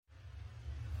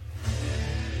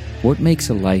What makes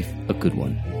a life a good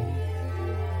one?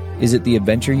 Is it the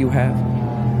adventure you have?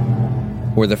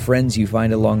 Or the friends you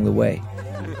find along the way?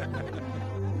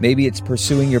 Maybe it's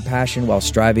pursuing your passion while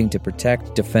striving to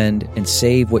protect, defend, and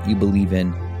save what you believe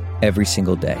in every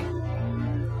single day.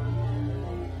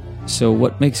 So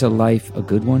what makes a life a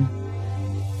good one?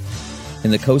 In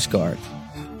the Coast Guard,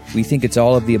 we think it's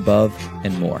all of the above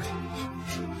and more.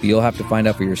 But you'll have to find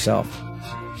out for yourself.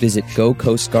 Visit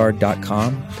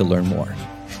gocoastguard.com to learn more.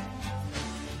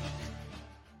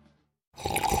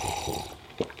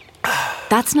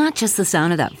 That's not just the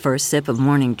sound of that first sip of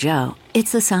Morning Joe.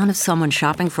 It's the sound of someone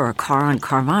shopping for a car on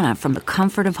Carvana from the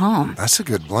comfort of home. That's a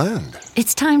good blend.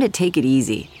 It's time to take it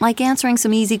easy, like answering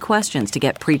some easy questions to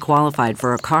get pre-qualified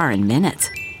for a car in minutes.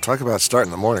 Talk about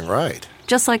starting the morning right.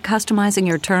 Just like customizing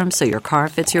your terms so your car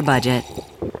fits your budget.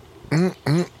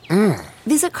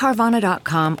 Visit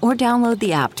Carvana.com or download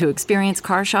the app to experience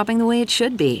car shopping the way it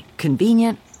should be.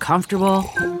 Convenient, comfortable.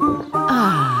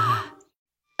 Ah.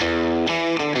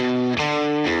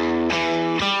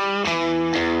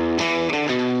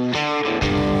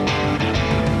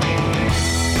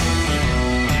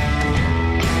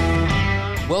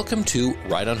 Welcome to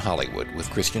Right on Hollywood with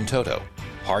Christian Toto,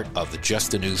 part of the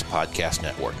Just the News podcast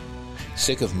network.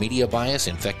 Sick of media bias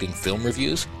infecting film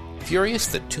reviews? Furious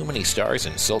that too many stars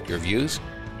insult your views?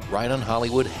 Right on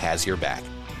Hollywood has your back.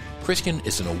 Christian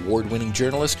is an award-winning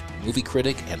journalist, movie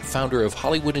critic, and founder of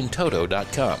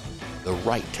HollywoodInToto.com, the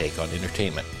right take on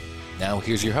entertainment. Now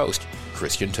here's your host,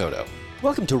 Christian Toto.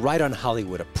 Welcome to Right on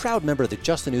Hollywood, a proud member of the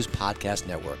Just the News podcast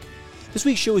network. This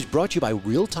week's show is brought to you by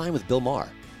Real Time with Bill Maher.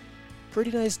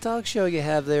 Pretty nice talk show you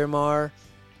have there, Maher.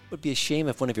 Would be a shame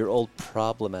if one of your old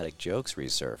problematic jokes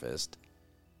resurfaced.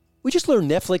 We just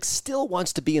learned Netflix still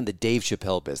wants to be in the Dave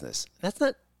Chappelle business. That's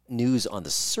not news on the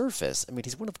surface. I mean,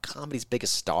 he's one of comedy's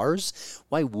biggest stars.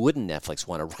 Why wouldn't Netflix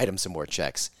want to write him some more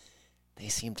checks? They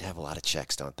seem to have a lot of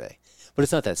checks, don't they? But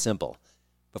it's not that simple.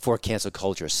 Before cancel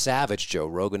culture savaged Joe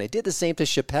Rogan, they did the same to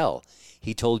Chappelle.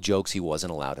 He told jokes he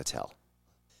wasn't allowed to tell.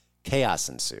 Chaos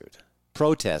ensued.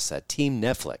 Protests at Team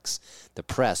Netflix, the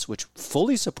press, which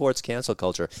fully supports cancel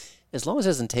culture, as long as it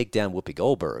doesn't take down Whoopi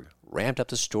Goldberg, ramped up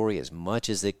the story as much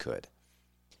as it could.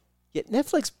 Yet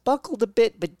Netflix buckled a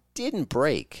bit, but didn't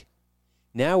break.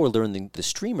 Now we're learning the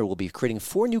streamer will be creating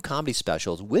 4 new comedy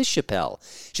specials with Chappelle.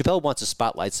 Chappelle wants to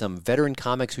spotlight some veteran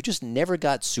comics who just never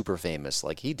got super famous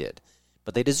like he did,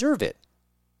 but they deserve it.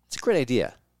 It's a great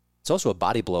idea. It's also a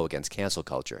body blow against cancel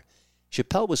culture.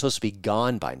 Chappelle was supposed to be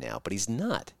gone by now, but he's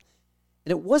not.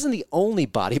 And it wasn't the only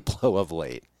body blow of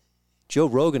late. Joe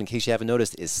Rogan, in case you haven't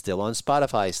noticed, is still on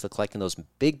Spotify, still collecting those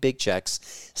big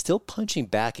checks, still punching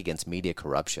back against media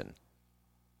corruption.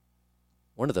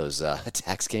 One of those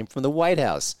attacks came from the White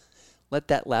House. Let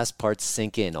that last part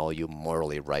sink in, all you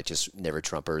morally righteous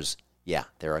never-Trumpers. Yeah,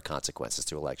 there are consequences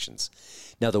to elections.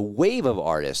 Now, the wave of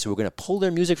artists who are going to pull their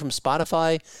music from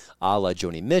Spotify, a la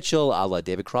Joni Mitchell, a la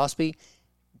David Crosby,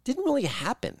 didn't really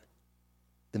happen.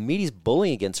 The media's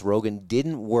bullying against Rogan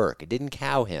didn't work. It didn't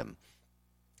cow him.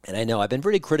 And I know I've been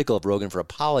pretty critical of Rogan for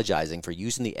apologizing for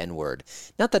using the N-word.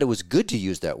 Not that it was good to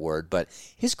use that word, but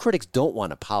his critics don't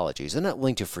want apologies. They're not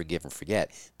willing to forgive and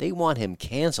forget. They want him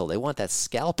canceled. They want that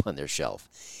scalp on their shelf.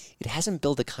 It hasn't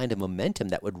built the kind of momentum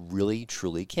that would really,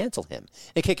 truly cancel him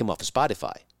and kick him off of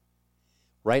Spotify.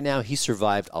 Right now, he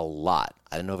survived a lot.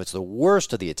 I don't know if it's the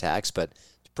worst of the attacks, but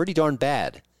it's pretty darn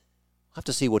bad. We'll have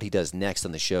to see what he does next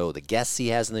on the show, the guests he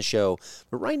has on the show.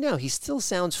 But right now, he still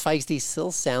sounds feisty,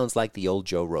 still sounds like the old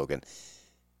Joe Rogan.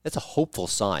 That's a hopeful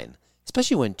sign,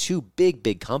 especially when 2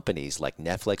 big companies like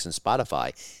Netflix and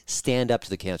Spotify stand up to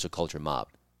the cancel culture mob.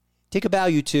 Take a bow,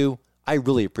 you two. I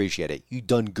really appreciate it. You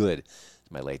done good,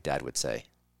 as my late dad would say.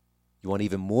 You want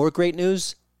even more great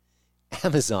news?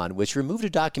 Amazon, which removed a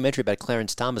documentary about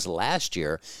Clarence Thomas last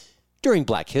year during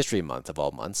Black History Month of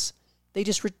all months, they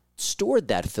just restored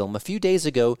that film a few days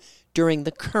ago during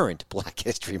the current Black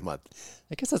History Month.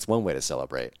 I guess that's one way to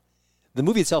celebrate. The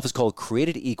movie itself is called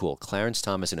Created Equal, Clarence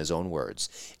Thomas in his own words.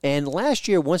 And last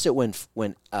year, once it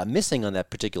went missing on that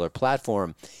particular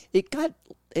platform, it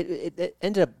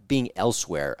ended up being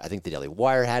elsewhere. I think the Daily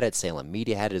Wire had it, Salem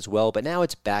Media had it as well, but now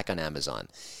it's back on Amazon.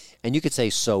 And you could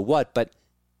say, so what? But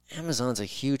Amazon's a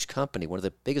huge company, one of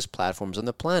the biggest platforms on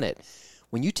the planet.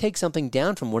 When you take something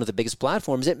down from one of the biggest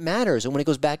platforms, it matters. And when it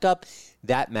goes back up,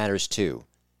 that matters too.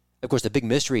 Of course, the big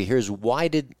mystery here is, why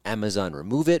did Amazon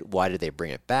remove it? Why did they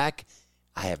bring it back?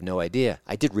 I have no idea.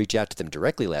 I did reach out to them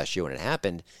directly last year when it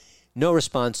happened. No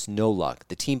response, no luck.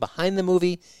 The team behind the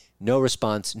movie, no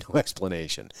response, no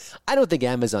explanation. I don't think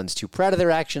Amazon's too proud of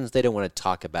their actions. They don't want to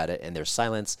talk about it, and their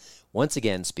silence, once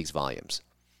again, speaks volumes.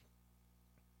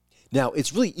 Now,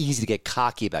 it's really easy to get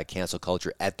cocky about cancel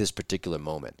culture at this particular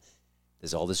moment.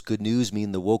 Does all this good news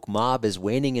mean the woke mob is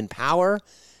waning in power?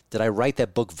 Did I write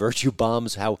that book, Virtue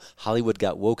Bombs, How Hollywood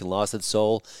Got Woke and Lost Its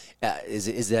Soul?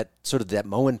 Is that sort of that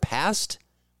moment past?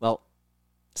 Well,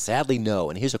 sadly, no.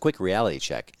 And here's a quick reality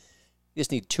check. You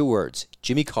just need 2 words.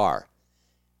 Jimmy Carr.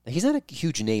 Now, he's not a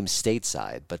huge name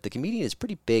stateside, but the comedian is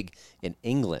pretty big in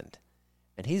England.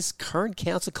 And his current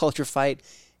cancel culture fight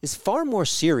is far more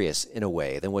serious in a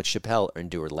way than what Chappelle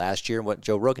endured last year and what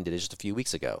Joe Rogan did just a few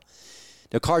weeks ago.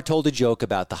 Now, Carr told a joke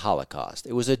about the Holocaust.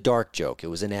 It was a dark joke. It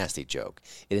was a nasty joke.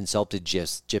 It insulted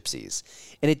gypsies.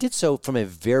 And it did so from a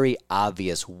very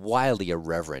obvious, wildly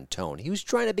irreverent tone. He was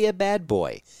trying to be a bad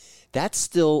boy. That's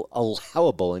still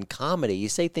allowable in comedy. You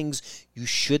say things you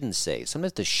shouldn't say.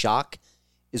 Sometimes the shock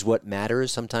is what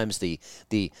matters. Sometimes the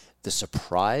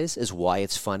surprise is why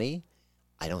it's funny.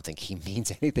 I don't think he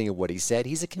means anything of what he said.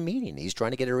 He's a comedian. He's trying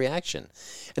to get a reaction.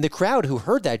 And the crowd who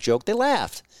heard that joke, they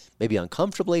laughed. Maybe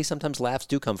uncomfortably. Sometimes laughs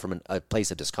do come from a place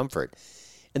of discomfort.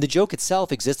 And the joke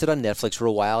itself existed on Netflix for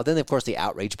a while. Then, of course, the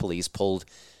outrage police pulled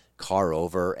Carr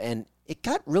over, and it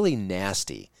got really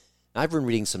nasty. I've been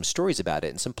reading some stories about it,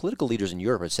 and some political leaders in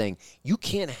Europe are saying, you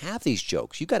can't have these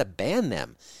jokes. You've got to ban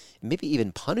them. Maybe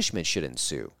even punishment should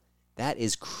ensue. That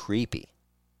is creepy.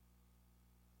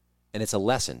 And it's a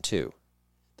lesson, too.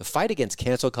 The fight against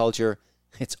cancel culture,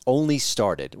 it's only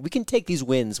started. We can take these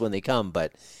wins when they come,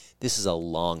 but this is a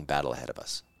long battle ahead of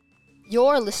us.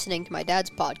 You're listening to my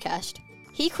dad's podcast.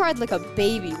 He cried like a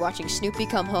baby watching Snoopy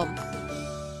come home.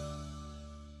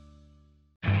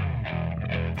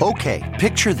 Okay,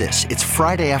 picture this. It's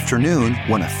Friday afternoon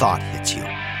when a thought hits you.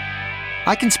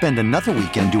 I can spend another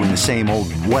weekend doing the same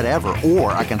old whatever,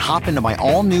 or I can hop into my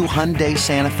all-new Hyundai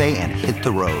Santa Fe and hit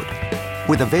the road.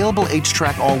 With available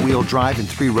H-Track all-wheel drive and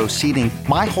 3-row seating,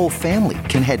 my whole family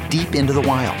can head deep into the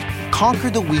wild. Conquer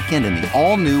the weekend in the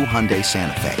all-new Hyundai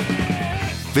Santa Fe.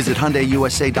 Visit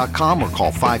HyundaiUSA.com or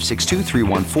call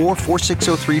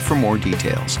 562-314-4603 for more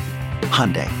details.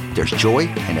 Hyundai, there's joy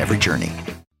in every journey.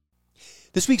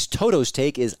 This week's Toto's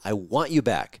Take is I Want You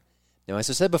Back. Now, as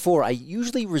I said before, I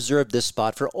usually reserve this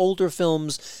spot for older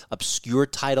films, obscure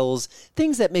titles,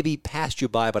 things that maybe passed you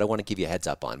by, but I want to give you a heads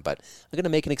up on. But I'm going to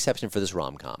make an exception for this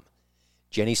rom-com.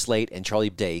 Jenny Slate and Charlie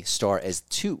Day star as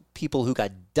 2 people who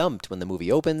got dumped when the movie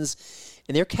opens,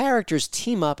 and their characters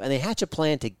team up and they hatch a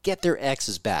plan to get their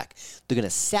exes back. They're going to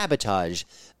sabotage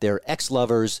their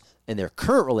ex-lovers and their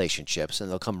current relationships,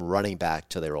 and they'll come running back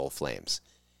to their old flames.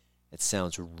 It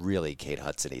sounds really Kate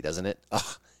Hudson-y, doesn't it?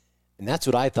 Ugh. And that's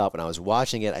what I thought when I was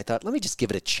watching it. I thought, let me just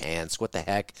give it a chance. What the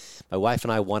heck? My wife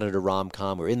and I wanted a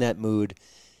rom-com. We're in that mood.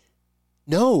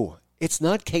 No, it's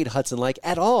not Kate Hudson-like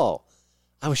at all.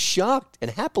 I was shocked and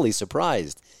happily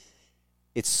surprised.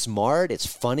 It's smart. It's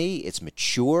funny. It's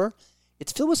mature.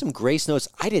 It's filled with some grace notes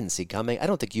I didn't see coming. I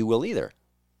don't think you will either.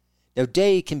 Now,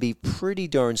 Day can be pretty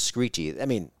darn screechy. I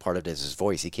mean, part of it is his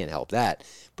voice. He can't help that.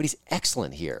 But he's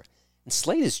excellent here. And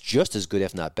Slate is just as good,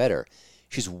 if not better.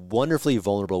 She's wonderfully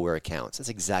vulnerable where it counts. That's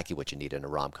exactly what you need in a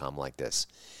rom-com like this.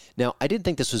 Now, I didn't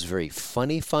think this was very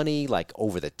funny, like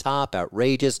over-the-top,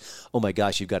 outrageous. Oh my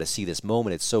gosh, you've got to see this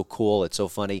moment. It's so cool. It's so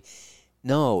funny.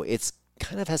 No, it's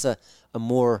kind of has a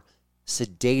more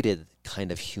sedated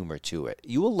kind of humor to it.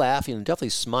 You will laugh. You'll definitely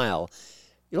smile.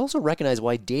 You'll also recognize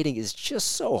why dating is just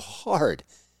so hard.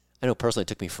 I know personally it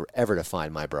took me forever to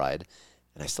find my bride,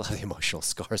 and I still have the emotional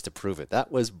scars to prove it.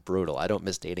 That was brutal. I don't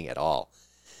miss dating at all.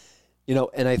 You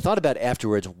know, and I thought about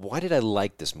afterwards, why did I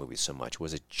like this movie so much?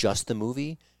 Was it just the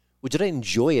movie? Or did I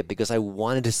enjoy it because I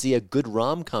wanted to see a good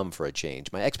rom-com for a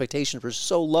change? My expectations were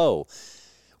so low.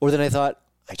 Or then I thought,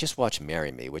 I just watched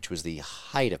Marry Me, which was the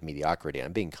height of mediocrity.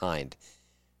 I'm being kind.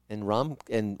 And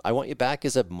I Want You Back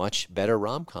is a much better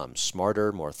rom-com.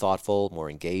 Smarter, more thoughtful,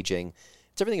 more engaging.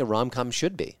 It's everything a rom-com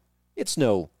should be. It's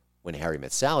no When Harry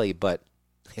Met Sally, but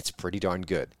it's pretty darn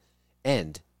good.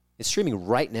 And it's streaming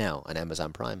right now on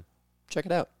Amazon Prime. Check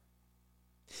it out.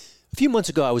 A few months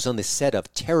ago, I was on the set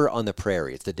of Terror on the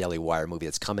Prairie. It's the Daily Wire movie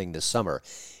that's coming this summer.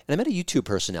 And I met a YouTube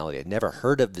personality. I'd never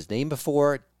heard of his name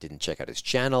before, didn't check out his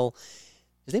channel.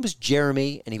 His name was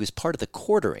Jeremy, and he was part of The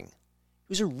Quartering.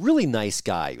 He was a really nice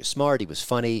guy. He was smart, he was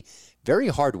funny, very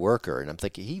hard worker. And I'm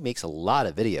thinking, he makes a lot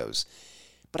of videos.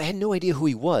 But I had no idea who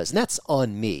he was, and that's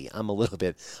on me. I'm a little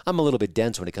bit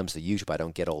dense when it comes to YouTube. I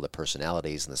don't get all the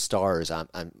personalities and the stars.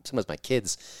 Sometimes my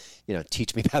kids,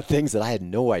 teach me about things that I had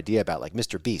no idea about, like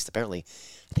Mr. Beast. Apparently,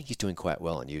 I think he's doing quite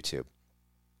well on YouTube.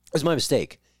 It was my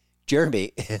mistake.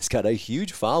 Jeremy has got a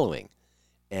huge following,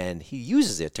 and he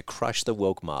uses it to crush the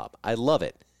woke mob. I love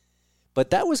it. But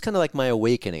that was kind of like my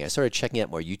awakening. I started checking out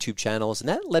more YouTube channels, and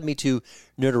that led me to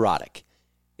Nerdrotic.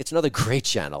 It's another great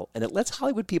channel, and it lets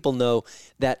Hollywood people know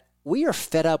that we are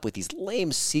fed up with these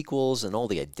lame sequels and all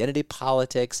the identity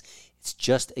politics. It's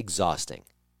just exhausting.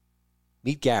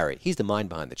 Meet Gary. He's the mind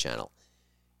behind the channel.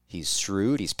 He's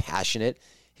shrewd. He's passionate.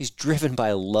 He's driven by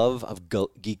a love of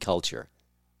geek culture.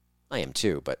 I am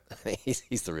too, but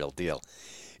he's the real deal.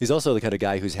 He's also the kind of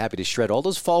guy who's happy to shred all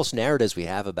those false narratives we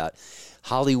have about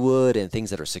Hollywood and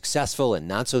things that are successful and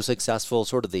not so successful,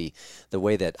 sort of the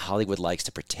way that Hollywood likes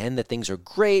to pretend that things are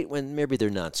great when maybe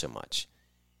they're not so much.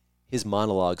 His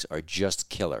monologues are just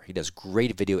killer. He does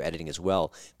great video editing as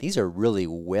well. These are really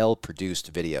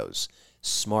well-produced videos.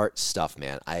 Smart stuff,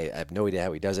 man. I have no idea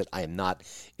how he does it. I am not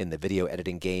in the video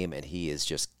editing game, and he is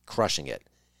just crushing it.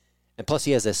 And plus,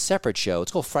 he has a separate show.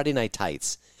 It's called Friday Night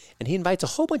Tights. And he invites a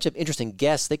whole bunch of interesting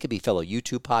guests. They could be fellow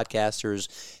YouTube podcasters,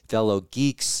 fellow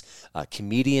geeks,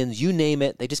 comedians, you name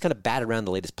it. They just kind of bat around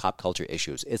the latest pop culture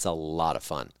issues. It's a lot of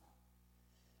fun.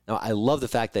 Now, I love the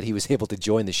fact that he was able to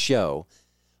join the show.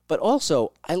 But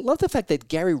also, I love the fact that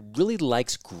Gary really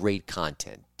likes great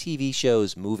content. TV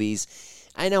shows, movies.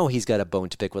 I know he's got a bone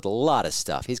to pick with a lot of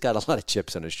stuff. He's got a lot of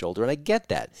chips on his shoulder, and I get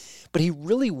that. But he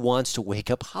really wants to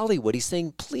wake up Hollywood. He's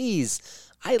saying, please,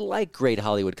 I like great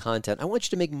Hollywood content. I want you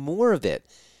to make more of it.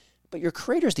 But your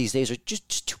creators these days are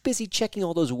just too busy checking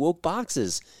all those woke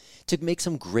boxes to make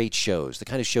some great shows, the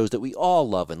kind of shows that we all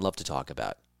love and love to talk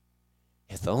about.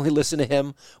 If they'll only listen to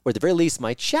him, or at the very least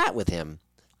might chat with him,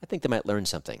 I think they might learn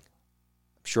something.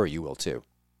 I'm sure you will too.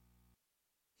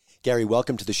 Gary,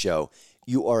 welcome to the show.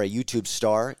 You are a YouTube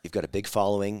star. You've got a big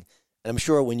following. And I'm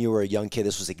sure when you were a young kid,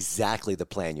 this was exactly the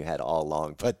plan you had all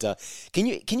along. But can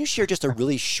you share just a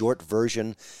really short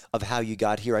version of how you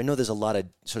got here? I know there's a lot of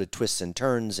sort of twists and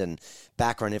turns and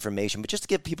background information, but just to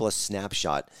give people a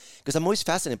snapshot, because I'm always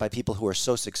fascinated by people who are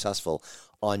so successful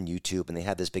on YouTube and they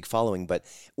have this big following. But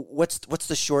what's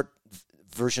the short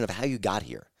version of how you got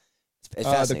here?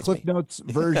 The Cliff Notes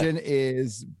version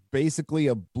is basically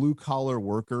a blue-collar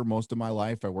worker most of my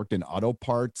life. I worked in auto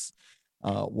parts.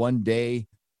 One day,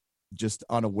 just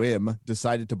on a whim,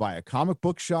 decided to buy a comic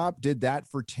book shop, did that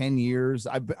for 10 years.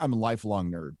 I'm a lifelong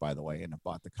nerd, by the way, and I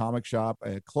bought the comic shop.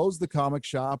 I closed the comic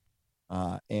shop,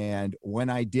 and when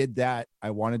I did that,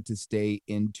 I wanted to stay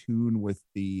in tune with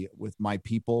my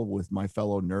people, with my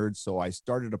fellow nerds, so I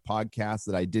started a podcast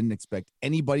that I didn't expect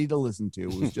anybody to listen to.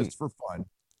 It was just for fun.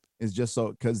 Is just so,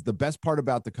 because the best part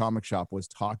about the comic shop was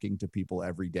talking to people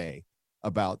every day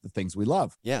about the things we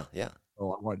love. Yeah.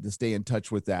 So I wanted to stay in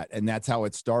touch with that. And that's how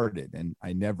it started. And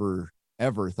I never,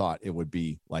 ever thought it would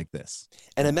be like this.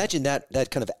 And imagine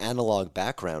that kind of analog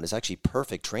background is actually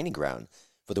perfect training ground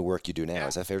for the work you do now. Yeah.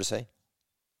 Is that fair to say?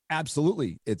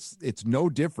 Absolutely. It's no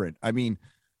different. I mean,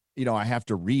 I have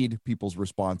to read people's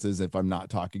responses if I'm not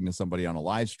talking to somebody on a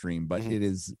live stream, but it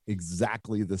is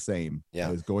exactly the same. Yeah.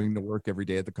 I was going to work every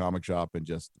day at the comic shop, and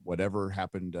just whatever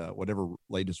happened, whatever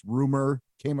latest rumor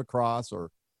came across, or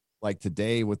like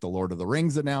today with the Lord of the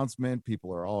Rings announcement,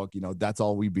 people are all, that's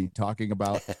all we'd be talking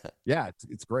about. Yeah,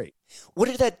 it's great. What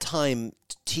did that time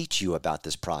teach you about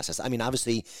this process? I mean,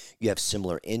 obviously you have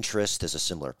similar interests, there's a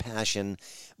similar passion,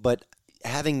 but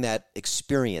having that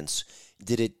experience,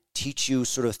 did it teach you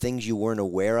sort of things you weren't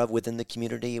aware of within the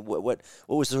community? What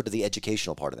was sort of the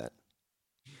educational part of that?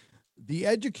 The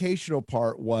educational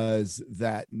part was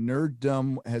that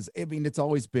nerddom it's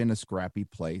always been a scrappy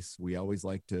place. We always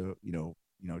like to,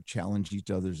 challenge each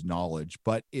other's knowledge,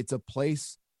 but it's a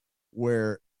place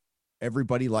where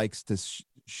everybody likes to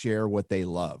share what they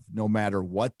love, no matter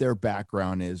what their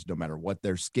background is, no matter what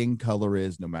their skin color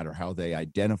is, no matter how they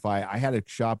identify. I had a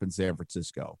shop in San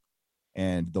Francisco,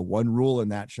 and the one rule in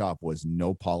that shop was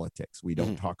no politics. We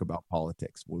don't talk about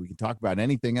politics. We can talk about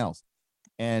anything else.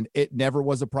 And it never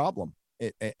was a problem.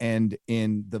 And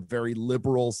in the very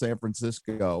liberal San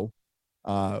Francisco,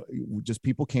 just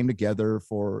people came together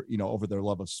for, over their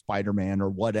love of Spider-Man or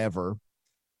whatever.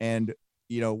 And,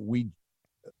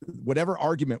 whatever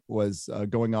argument was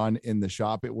going on in the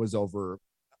shop, it was over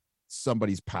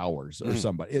somebody's powers or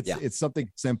somebody. It's something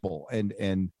simple. And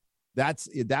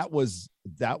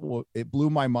it blew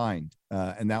my mind.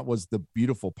 And that was the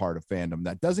beautiful part of fandom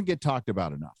that doesn't get talked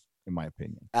about enough, in my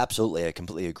opinion. Absolutely. I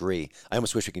completely agree. I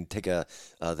almost wish we could take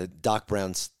the Doc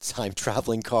Brown's time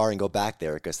traveling car and go back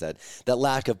there, because that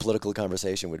lack of political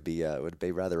conversation would be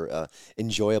rather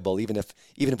enjoyable, even if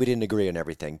we didn't agree on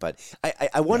everything. But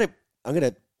I'm going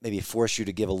to maybe force you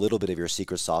to give a little bit of your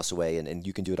secret sauce away, and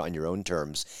you can do it on your own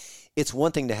terms. It's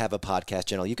one thing to have a podcast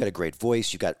channel. You've got a great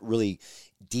voice. You've got really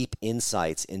deep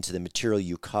insights into the material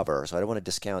you cover. So I don't want to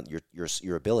discount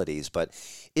your abilities, but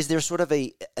is there sort of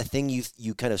a thing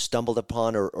you kind of stumbled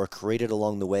upon or created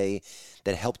along the way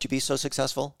that helped you be so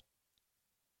successful?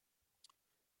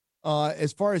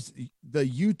 As far as the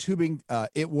YouTubing,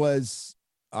 it was,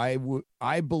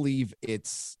 I believe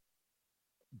it's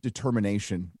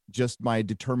determination, just my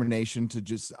determination to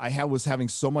just, was having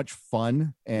so much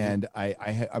fun, and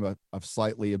I'm a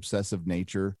slightly obsessive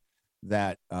nature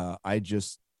that I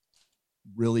just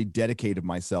really dedicated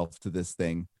myself to this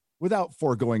thing without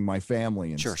foregoing my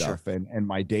family and stuff and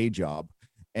my day job.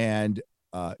 And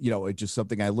it's just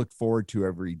something I look forward to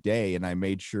every day. And I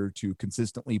made sure to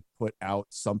consistently put out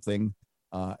something.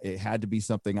 It had to be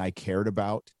something I cared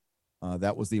about.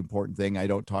 That was the important thing. I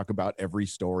don't talk about every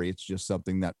story. It's just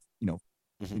something that,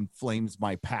 inflames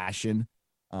my passion.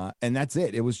 And that's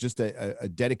it. It was just a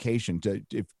dedication to,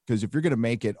 because if you're going to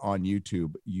make it on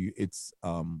YouTube,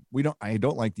 I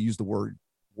don't like to use the word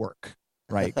work,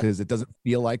 right? Because it doesn't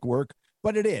feel like work,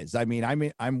 but it is. I mean,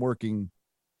 I'm working,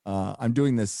 I'm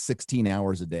doing this 16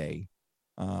 hours a day.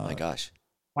 My gosh.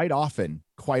 Quite often,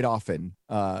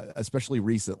 especially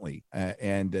recently.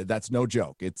 And that's no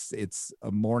joke. It's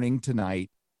a morning to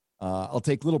night. I'll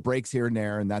take little breaks here and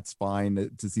there, and that's fine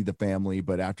to see the family.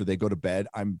 But after they go to bed,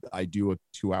 I do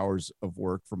 2 hours of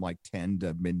work from like 10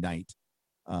 to midnight.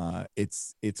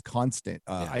 It's constant.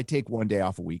 I take one day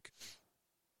off a week.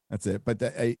 That's it. But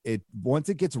once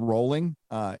it gets rolling,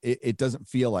 it doesn't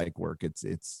feel like work.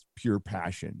 It's pure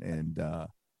passion,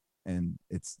 and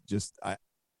it's just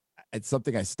it's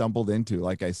something I stumbled into.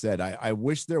 Like I said, I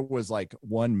wish there was like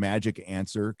one magic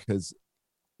answer, because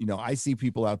I see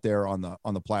people out there on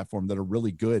the platform that are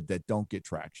really good that don't get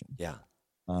traction. Yeah.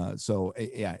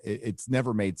 It's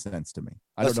never made sense to me.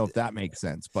 I don't know if that makes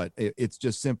sense, but it's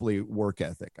just simply work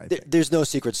ethic. I think there's no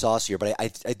secret sauce here, but I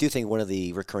do think one of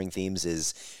the recurring themes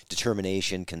is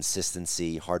determination,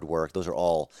 consistency, hard work. Those are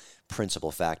all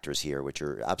principal factors here, which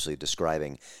you're absolutely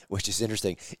describing, which is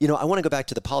interesting. I want to go back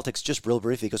to the politics just real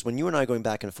briefly, because when you and I are going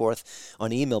back and forth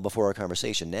on email before our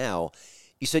conversation now,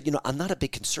 you said, I'm not a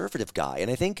big conservative guy.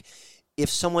 And I think if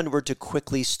someone were to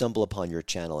quickly stumble upon your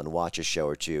channel and watch a show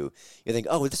or two, you think,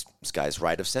 oh, this guy's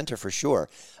right of center for sure.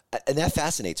 And that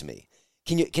fascinates me.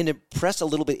 Can you press a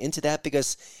little bit into that?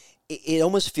 Because it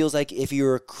almost feels like if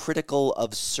you're critical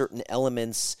of certain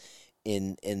elements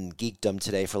in geekdom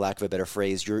today, for lack of a better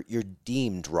phrase, you're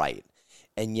deemed right.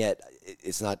 And yet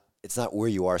it's not where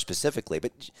you are specifically.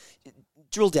 But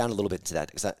drill down a little bit into that,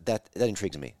 because that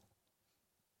intrigues me.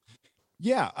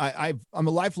 Yeah, I'm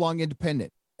a lifelong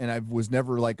independent, and I was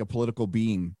never like a political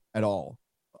being at all.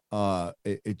 I'm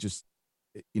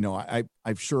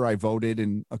sure I voted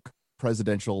in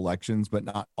presidential elections, but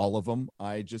not all of them.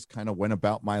 I just kind of went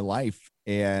about my life,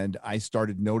 and I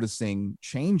started noticing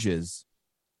changes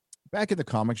back in the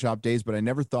comic shop days, but I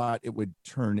never thought it would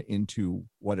turn into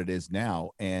what it is now.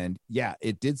 And yeah,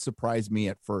 it did surprise me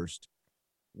at first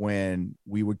when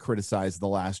we would criticize The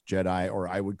Last Jedi, or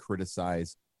I would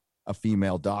criticize a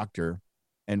female doctor,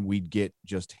 and we'd get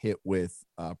just hit with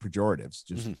pejoratives,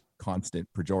 just constant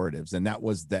pejoratives. And that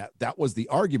was the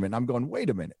argument. I'm going, wait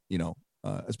a minute,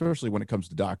 especially when it comes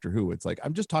to Doctor Who, it's like,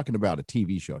 I'm just talking about a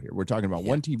TV show here. We're talking about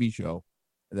one TV show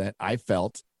that I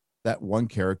felt that one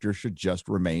character should just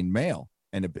remain male.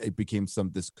 And it became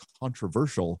this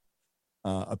controversial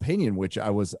opinion, which I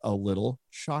was a little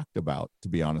shocked about, to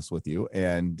be honest with you.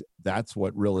 And that's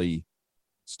what really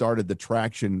started the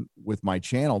traction with my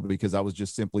channel, because I was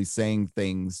just simply saying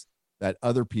things that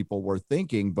other people were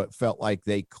thinking but felt like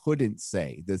they couldn't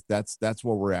say. That's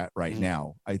where we're at right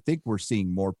now. I think we're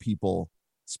seeing more people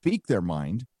speak their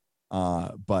mind,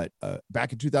 but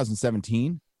back in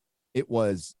 2017, it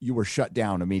was, you were shut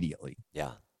down immediately.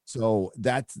 Yeah. So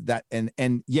that's that.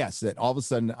 And yes, that all of a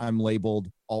sudden I'm labeled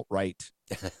alt-right.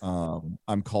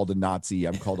 I'm called a Nazi.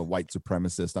 I'm called a white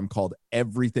supremacist. I'm called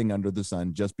everything under the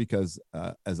sun, just because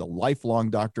as a lifelong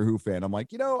Doctor Who fan, I'm like,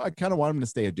 I kind of want him to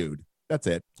stay a dude. That's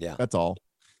it. Yeah. That's all.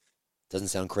 Doesn't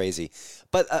sound crazy.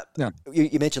 But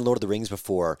you mentioned Lord of the Rings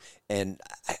before, and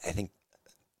I think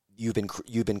you've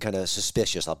been kind of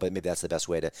suspicious, but maybe that's the best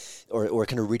way to, or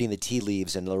kind of reading the tea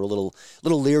leaves and a little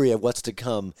leery of what's to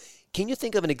come. Can you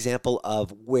think of an example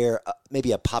of where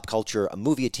maybe a pop culture, a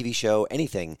movie, a TV show,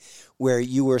 anything, where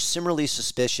you were similarly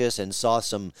suspicious and saw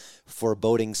some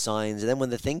foreboding signs, and then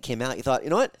when the thing came out, you thought, you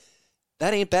know what,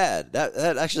 that ain't bad.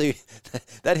 That actually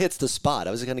that hits the spot.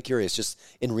 I was kind of curious, just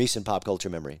in recent pop culture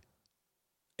memory.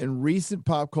 In recent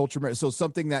pop culture memory, so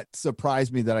something that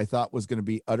surprised me that I thought was going to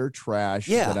be utter trash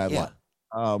that I liked.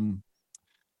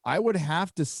 I would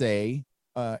have to say,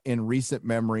 in recent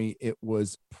memory, it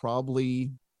was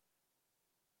probably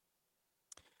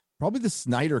the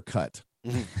Snyder Cut.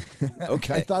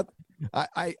 Okay. I thought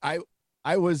I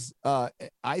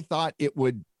thought it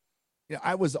would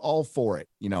I was all for it.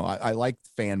 I like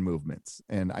fan movements,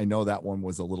 and I know that one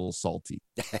was a little salty,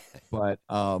 but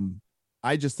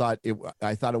I just thought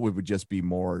I thought it would just be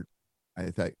more.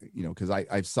 I thought, because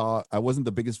I wasn't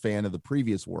the biggest fan of the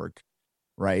previous work,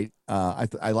 right?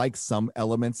 I like some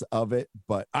elements of it,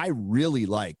 but I really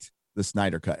liked the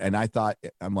Snyder Cut, and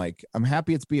I'm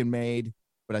happy it's being made,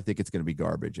 but I think it's going to be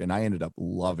garbage. And I ended up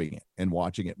loving it and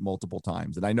watching it multiple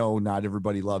times. And I know not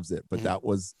everybody loves it, but that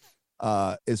was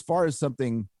as far as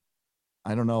something,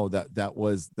 I don't know,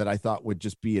 that I thought would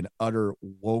just be an utter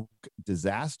woke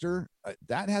disaster.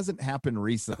 That hasn't happened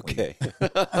recently.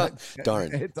 Okay.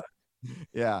 Darn.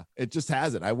 Yeah, it just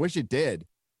hasn't. I wish it did.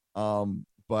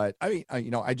 But I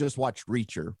mean, I just watched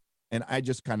Reacher, and I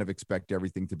just kind of expect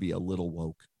everything to be a little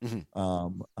woke.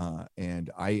 And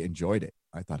I enjoyed it.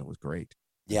 I thought it was great.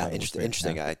 Yeah,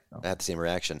 interesting. I had the same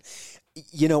reaction.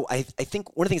 I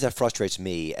think one of the things that frustrates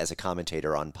me as a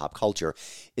commentator on pop culture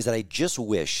is that I just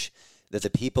wish that the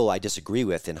people I disagree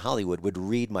with in Hollywood would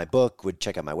read my book, would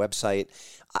check out my website.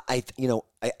 I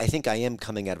think I am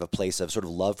coming out of a place of sort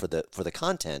of love for the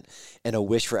content and a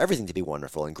wish for everything to be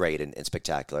wonderful and great and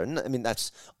spectacular. And I mean,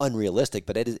 that's unrealistic,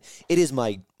 but it is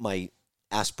my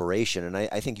aspiration, and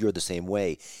I think you're the same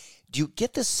way. Do you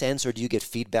get the sense, or do you get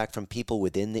feedback from people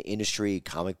within the industry,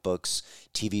 comic books,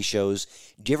 TV shows?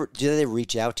 Do they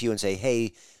reach out to you and say,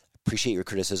 "Hey, appreciate your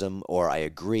criticism," or "I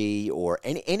agree," or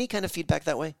any kind of feedback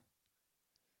that way?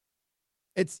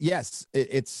 It's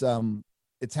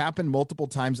happened multiple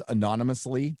times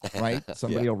anonymously, right?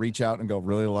 Somebody will reach out and go,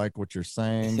 "Really like what you're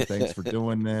saying. Thanks for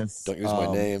doing this. Don't use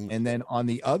my name." And then on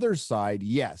the other side,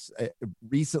 yes,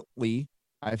 recently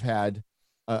I've had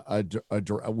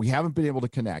we haven't been able to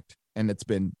connect, and it's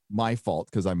been my fault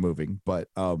because I'm moving. But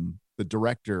the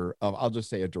director of, I'll just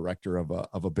say a director of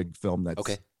a big film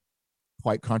that's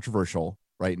quite controversial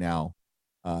right now,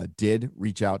 did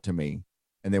reach out to me,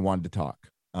 and they wanted to talk.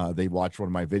 They watched one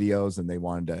of my videos, and they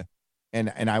wanted to,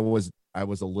 and I was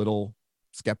a little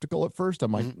skeptical at first.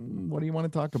 I'm like, what do you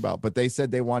want to talk about? But they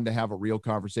said they wanted to have a real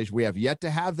conversation. We have yet to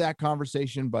have that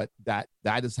conversation, but that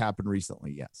has happened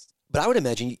recently. Yes. But I would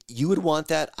imagine you would want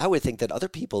that. I would think that other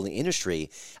people in the industry,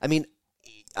 I mean,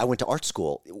 I went to art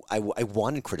school. I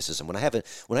wanted criticism. When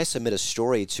I submit a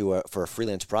story for a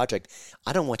freelance project,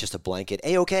 I don't want just a blanket,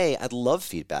 hey, okay, I'd love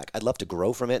feedback. I'd love to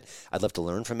grow from it. I'd love to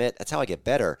learn from it. That's how I get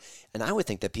better. And I would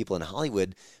think that people in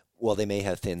Hollywood, well, they may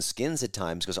have thin skins at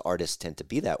times because artists tend to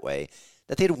be that way,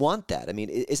 that they'd want that. I mean,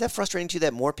 is that frustrating to you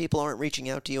that more people aren't reaching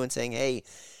out to you and saying, hey,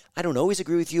 I don't always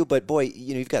agree with you, but boy,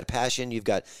 you've got a passion,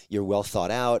 you're well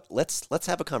thought out. Let's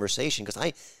have a conversation,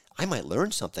 because I might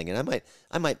learn something, and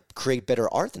I might create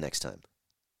better art the next time.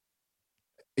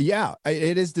 Yeah,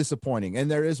 it is disappointing. And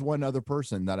there is one other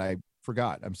person that I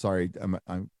forgot. I'm sorry, I'm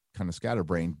kind of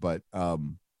scatterbrained, but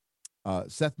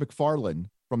Seth MacFarlane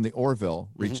from the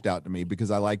Orville reached out to me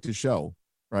because I liked his show,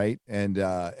 right?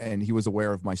 And he was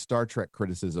aware of my Star Trek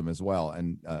criticism as well,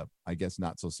 and I guess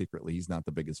not so secretly, he's not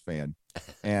the biggest fan.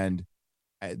 And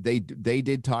they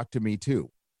did talk to me too.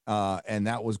 And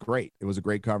that was great. It was a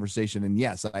great conversation. And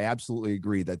yes, I absolutely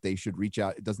agree that they should reach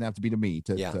out. It doesn't have to be to me,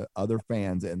 to other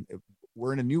fans. And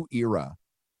we're in a new era.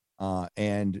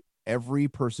 And every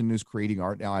person who's creating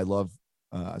art now, I love,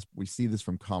 we see this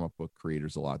from comic book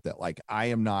creators a lot, that like, I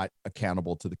am not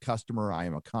accountable to the customer. I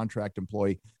am a contract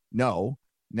employee. No,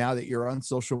 now that you're on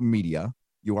social media,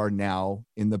 you are now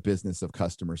in the business of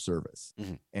customer service.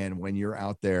 And when you're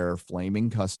out there flaming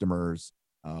customers,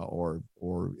 or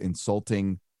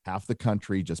insulting half the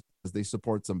country just because they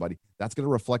support somebody, that's going to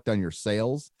reflect on your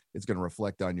sales. It's going to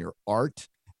reflect on your art,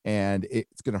 and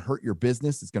it's going to hurt your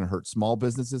business. It's going to hurt small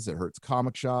businesses. It hurts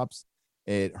comic shops.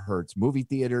 It hurts movie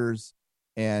theaters.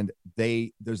 And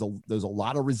there's a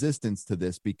lot of resistance to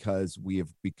this because we have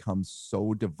become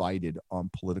so divided on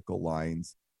political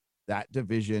lines. That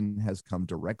division has come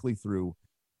directly through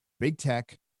big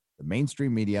tech, the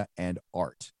mainstream media, and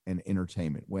art and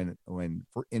entertainment. When,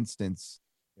 for instance,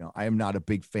 I am not a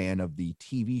big fan of the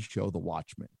TV show The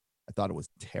Watchmen. I thought it was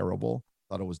terrible.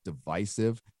 I thought it was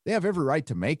divisive. They have every right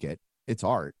to make it. It's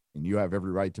art, and you have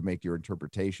every right to make your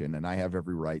interpretation, and I have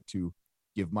every right to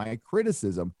give my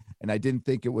criticism. And I didn't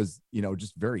think it was,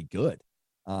 just very good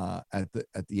at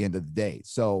the end of the day.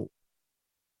 So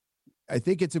I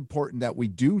think it's important that we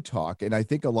do talk, and I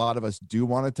think a lot of us do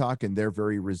want to talk, and they're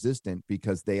very resistant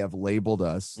because they have labeled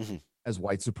us as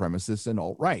white supremacists and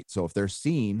alt-right. So if they're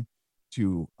seen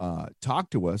to talk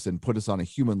to us and put us on a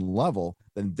human level,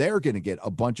 then they're going to get a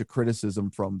bunch of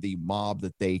criticism from the mob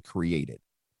that they created.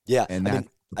 Yeah, and that's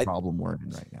the problem we're in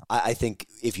right now. I think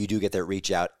if you do get that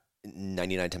reach out,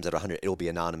 99 times out of 100, it'll be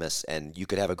anonymous, and you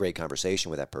could have a great conversation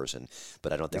with that person,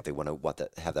 but I don't think they want to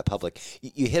have that public.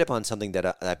 You hit upon something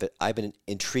that I've been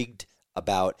intrigued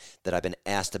about, that I've been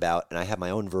asked about, and I have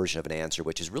my own version of an answer,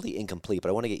 which is really incomplete, but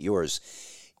I want to get yours.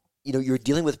 You're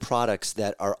dealing with products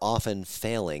that are often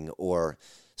failing or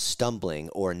stumbling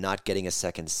or not getting a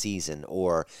second season,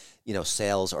 or,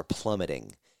 sales are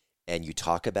plummeting, and you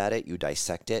talk about it, you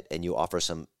dissect it, and you offer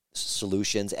some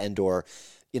solutions and or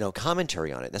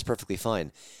commentary on it. That's perfectly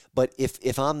fine. But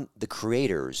if I'm the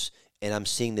creators and I'm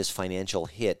seeing this financial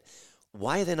hit,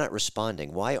 why are they not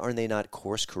responding? Why aren't they not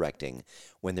course correcting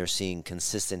when they're seeing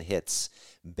consistent hits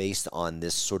based on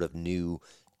this sort of new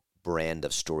brand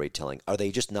of storytelling? Are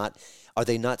they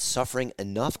not suffering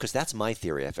enough? Because that's my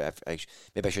theory.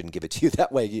 Maybe I shouldn't give it to you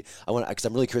that way. Because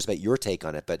I'm really curious about your take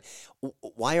on it. But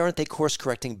why aren't they course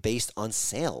correcting based on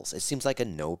sales? It seems like a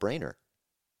no-brainer.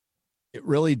 It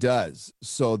really does.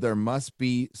 So there must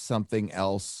be something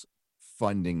else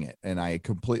funding it. And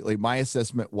my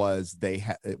assessment was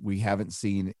we haven't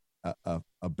seen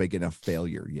a big enough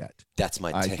failure yet. That's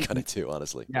my take on it too,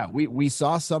 honestly. Yeah, we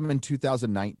saw some in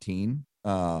 2019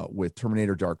 with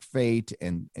Terminator Dark Fate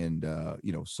and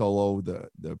Solo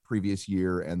the previous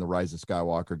year, and The Rise of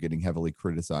Skywalker getting heavily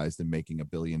criticized and making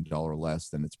 $1 billion less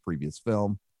than its previous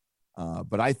film.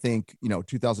 But I think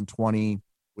 2020,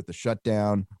 with the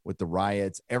shutdown, with the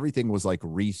riots, everything was like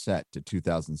reset to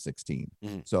 2016.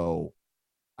 Mm-hmm. So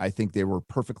I think they were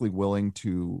perfectly willing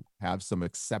to have some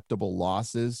acceptable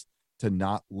losses to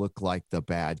not look like the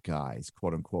bad guys,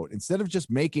 quote unquote, instead of just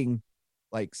making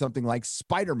like something like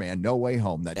Spider-Man No Way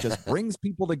Home that just brings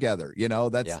people together.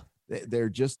 I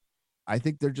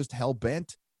think they're just hell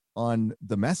bent on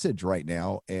the message right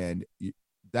now. And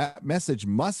that message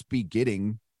must be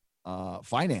getting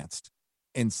financed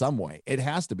in some way. It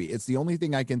has to be. It's the only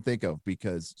thing I can think of,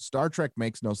 because Star Trek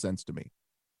makes no sense to me.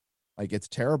 Like, it's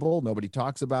terrible. Nobody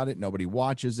talks about it. Nobody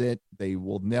watches it. They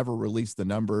will never release the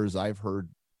numbers. I've heard,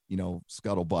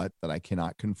 scuttlebutt that I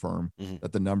cannot confirm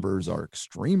that the numbers are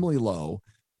extremely low.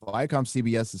 Viacom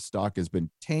CBS's stock has been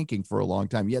tanking for a long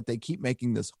time, yet they keep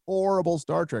making this horrible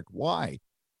Star Trek. Why?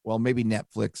 Well, maybe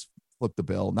Netflix flipped the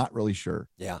bill. Not really sure.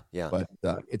 Yeah. But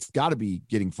it's got to be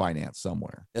getting financed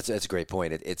somewhere. That's a great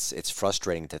point. It's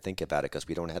frustrating to think about it because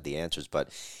we don't have the answers,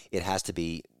 but it has to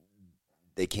be.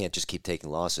 They can't just keep taking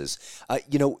losses.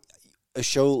 A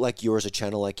show like yours, a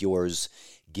channel like yours,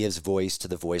 gives voice to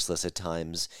the voiceless at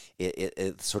times.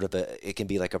 It can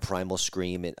be like a primal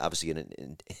scream, and obviously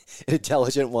an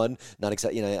intelligent one. Not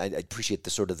exactly. I appreciate the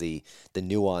sort of the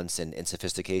nuance and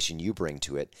sophistication you bring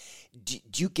to it. Do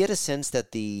you get a sense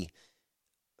that the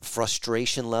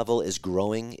frustration level is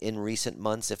growing in recent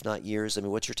months, if not years? I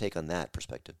mean, what's your take on that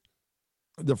perspective?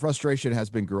 The frustration has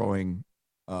been growing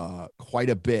quite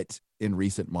a bit in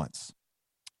recent months.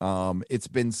 It's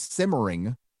been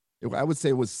simmering. I would say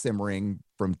it was simmering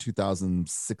from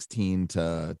 2016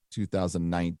 to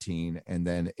 2019, and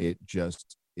then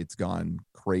it's gone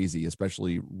crazy,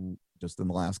 especially just in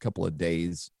the last couple of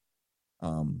days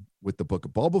with the Book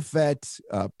of Boba Fett,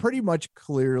 pretty much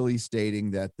clearly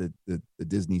stating that the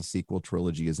Disney sequel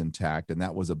trilogy is intact, and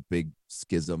that was a big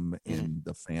schism in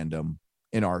the fandom,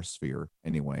 in our sphere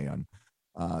anyway.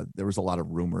 There was a lot of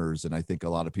rumors, and I think a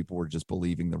lot of people were just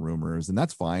believing the rumors, and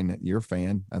that's fine. You're a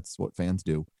fan. That's what fans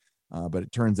do. But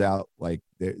it turns out like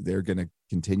they're going to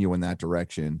continue in that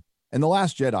direction. And The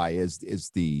Last Jedi is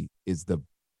the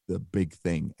big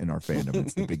thing in our fandom.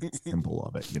 It's the big symbol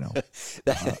of it,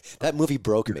 that movie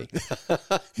broke me.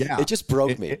 Yeah, it just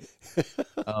broke me.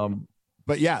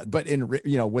 But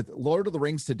with Lord of the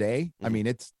Rings today, I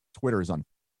mean, Twitter is on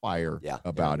fire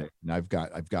about it. And I've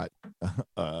got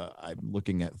I'm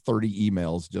looking at 30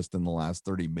 emails just in the last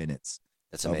 30 minutes.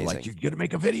 That's amazing. Like, you're gonna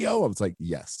make a video? I was like,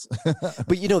 yes.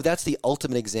 But that's the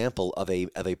ultimate example of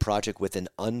a project with an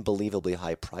unbelievably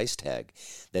high price tag,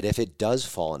 that if it does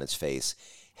fall on its face,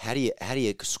 how do you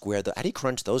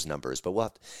crunch those numbers?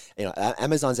 But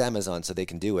Amazon's Amazon, so they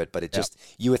can do it. But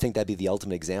you would think that'd be the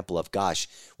ultimate example of, gosh,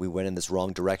 we went in this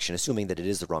wrong direction, assuming that it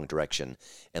is the wrong direction,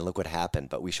 and look what happened.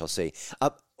 But we shall see.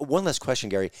 One last question,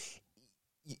 Gary.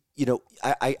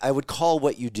 I would call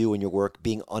what you do in your work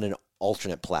being on an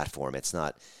alternate platform. It's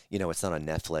not, it's not on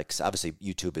Netflix. Obviously,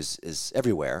 YouTube is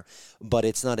everywhere, but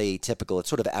it's not a typical. It's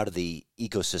sort of out of the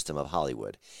ecosystem of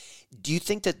Hollywood. Do you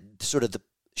think that sort of the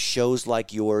shows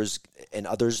like yours and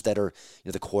others that are,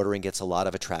 the Quartering gets a lot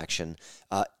of attraction,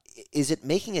 is it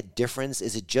making a difference?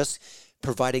 Is it just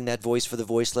providing that voice for the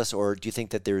voiceless, or do you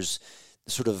think that there's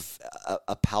sort of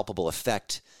a palpable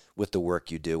effect with the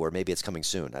work you do, or maybe it's coming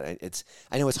soon? I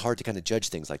know it's hard to kind of judge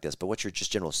things like this, but what's your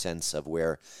just general sense of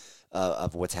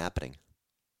of what's happening?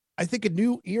 I think a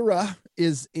new era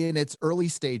is in its early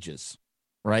stages,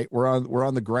 right? We're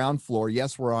on the ground floor.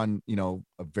 Yes, we're on,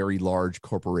 a very large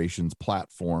corporation's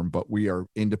platform, but we are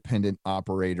independent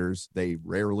operators. They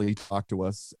rarely talk to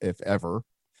us, if ever.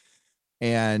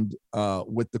 And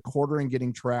with the quartering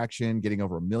getting traction, getting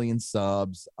over 1 million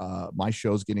subs, my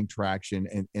show's getting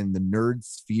traction, and the nerd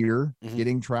sphere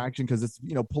getting traction, because it's,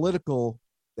 political,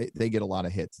 they get a lot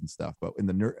of hits and stuff. But in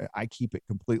the nerd, I keep it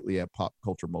completely at pop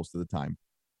culture most of the time.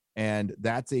 And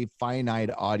that's a finite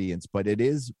audience, but I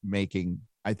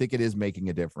think it is making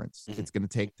a difference. It's going to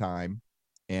take time.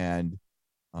 And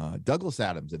Douglas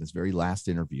Adams, in his very last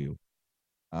interview,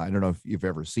 I don't know if you've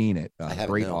ever seen it,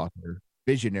 great author,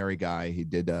 visionary guy. He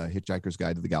did Hitchhiker's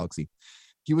Guide to the Galaxy.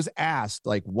 He was asked,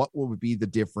 what would be the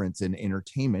difference in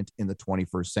entertainment in the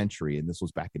 21st century? And this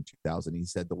was back in 2000. He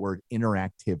said the word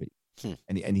interactivity,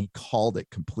 and he called it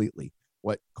completely.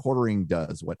 What quartering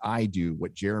does, what I do,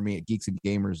 what Jeremy at Geeks and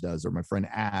Gamers does, or my friend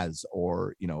Az,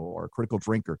 or Critical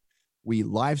Drinker. We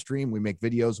live stream, we make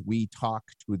videos, we talk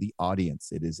to the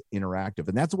audience. It is interactive.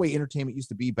 And that's the way entertainment used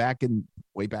to be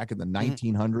way back in the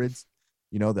 1900s.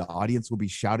 The audience will be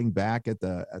shouting back at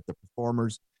the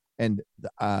performers, and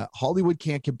Hollywood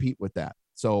can't compete with that.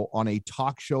 So on a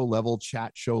talk show level,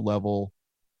 chat show level,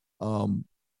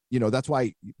 that's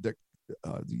why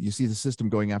you see the system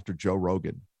going after Joe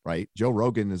Rogan, right? Joe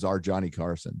Rogan is our Johnny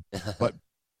Carson, but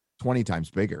 20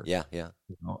 times bigger. Yeah.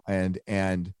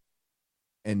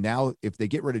 And now if they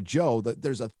get rid of Joe,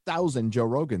 there's 1,000 Joe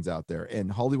Rogans out there,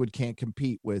 and Hollywood can't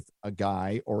compete with a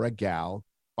guy or a gal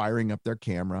firing up their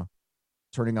camera,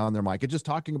 turning on their mic, and just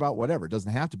talking about whatever. It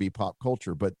doesn't have to be pop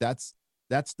culture, but that's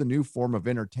the new form of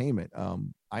entertainment.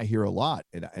 I hear a lot,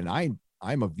 and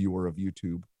I'm a viewer of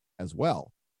YouTube as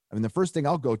well. I mean, the first thing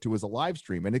I'll go to is a live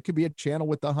stream, and it could be a channel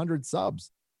with 100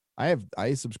 subs.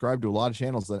 I subscribe to a lot of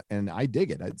channels, and I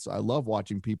dig it. I love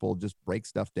watching people just break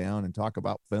stuff down and talk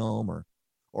about film or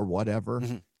whatever.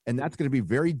 And that's going to be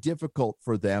very difficult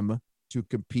for them to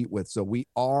compete with. So we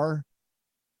are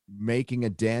making a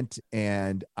dent,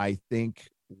 and I think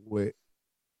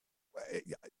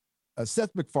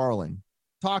Seth MacFarlane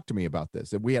talked to me about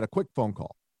this, and we had a quick phone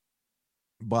call,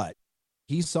 but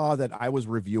he saw that I was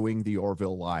reviewing the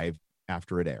Orville live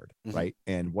after it aired, right?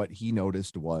 And what he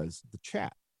noticed was the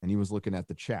chat, and he was looking at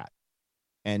the chat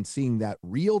and seeing that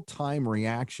real-time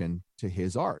reaction to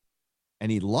his art,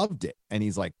 and he loved it. And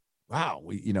he's like, wow,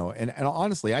 and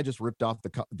honestly, I just ripped off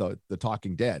the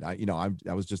Talking Dead. I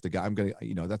was just a guy. I'm going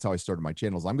to, that's how I started my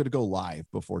channels. I'm going to go live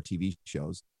before TV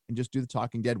shows and just do the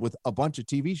Talking Dead with a bunch of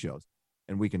TV shows,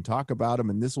 and we can talk about them.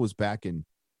 And this was back in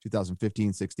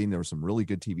 2015, 16. There were some really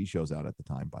good TV shows out at the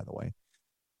time, by the way.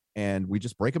 And we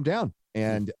just break them down.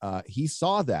 And he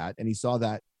saw that, and he saw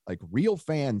that like real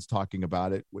fans talking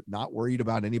about it, not worried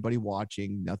about anybody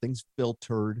watching, nothing's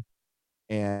filtered.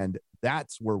 And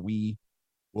that's where we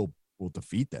will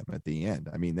defeat them at the end.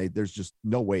 I mean, there's just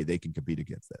no way they can compete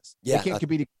against this. Yeah, they can't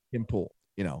compete against Tim Pool,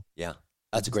 Yeah,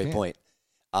 that's a great point.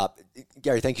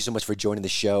 Gary, thank you so much for joining the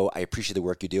show. I appreciate the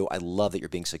work you do. I love that you're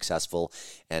being successful,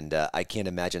 and I can't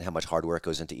imagine how much hard work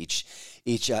goes into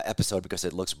each episode, because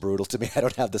it looks brutal to me. I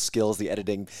don't have the skills, the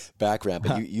editing background,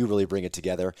 but you really bring it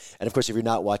together. And of course, if you're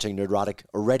not watching Nerdrotic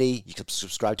already, you can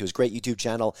subscribe to his great YouTube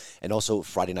channel, and also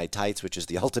Friday Night Tights, which is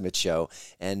the ultimate show.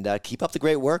 And keep up the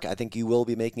great work. I think you will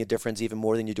be making a difference even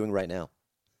more than you're doing right now.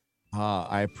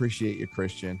 I appreciate you,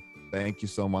 Christian. Thank you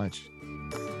so much.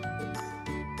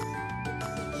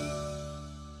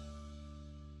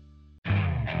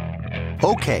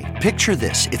 Okay, picture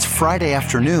this. It's Friday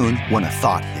afternoon when a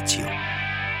thought hits you.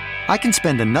 I can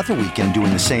spend another weekend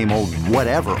doing the same old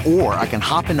whatever, or I can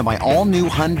hop into my all-new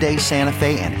Hyundai Santa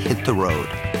Fe and hit the road.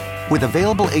 With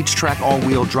available H-Track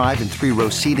all-wheel drive and 3-row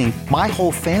seating, my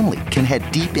whole family can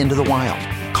head deep into the wild.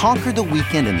 Conquer the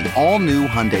weekend in the all-new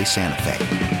Hyundai Santa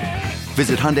Fe.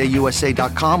 Visit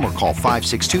HyundaiUSA.com or call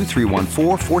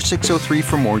 562-314-4603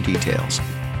 for more details.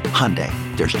 Hyundai,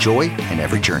 there's joy in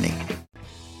every journey.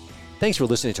 Thanks for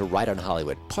listening to Right on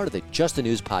Hollywood, part of the Just the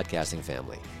News podcasting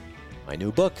family. My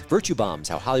new book, Virtue Bombs,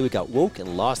 How Hollywood Got Woke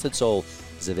and Lost Its Soul,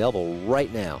 is available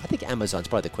right now. I think Amazon's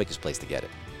probably the quickest place to get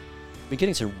it. I've been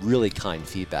getting some really kind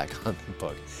feedback on the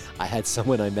book. I had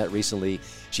someone I met recently.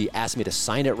 She asked me to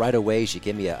sign it right away. She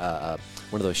gave me one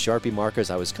of those Sharpie markers.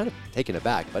 I was kind of taken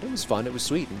aback, but it was fun. It was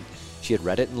sweet. And she had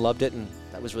read it and loved it, and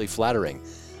that was really flattering.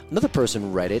 Another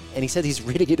person read it, and he said he's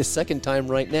reading it a second time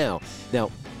right now.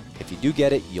 Now, if you do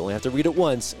get it, you only have to read it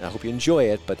once, and I hope you enjoy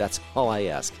it, but that's all I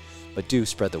ask. But do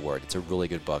spread the word. It's a really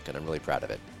good book, and I'm really proud of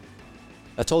it.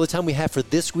 That's all the time we have for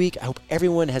this week. I hope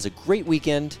everyone has a great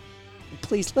weekend. And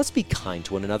please, let's be kind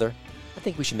to one another. I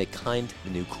think we should make kind the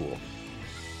new cool.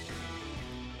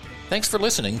 Thanks for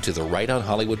listening to the Right on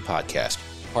Hollywood podcast,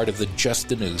 part of the Just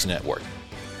the News Network.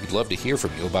 We'd love to hear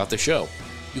from you about the show.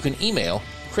 You can email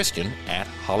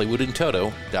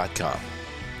Christian@HollywoodInToto.com.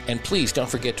 And please don't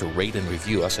forget to rate and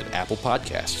review us at Apple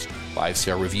Podcasts.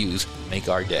 5-star reviews make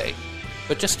our day.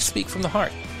 But just speak from the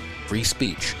heart. Free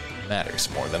speech matters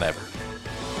more than ever.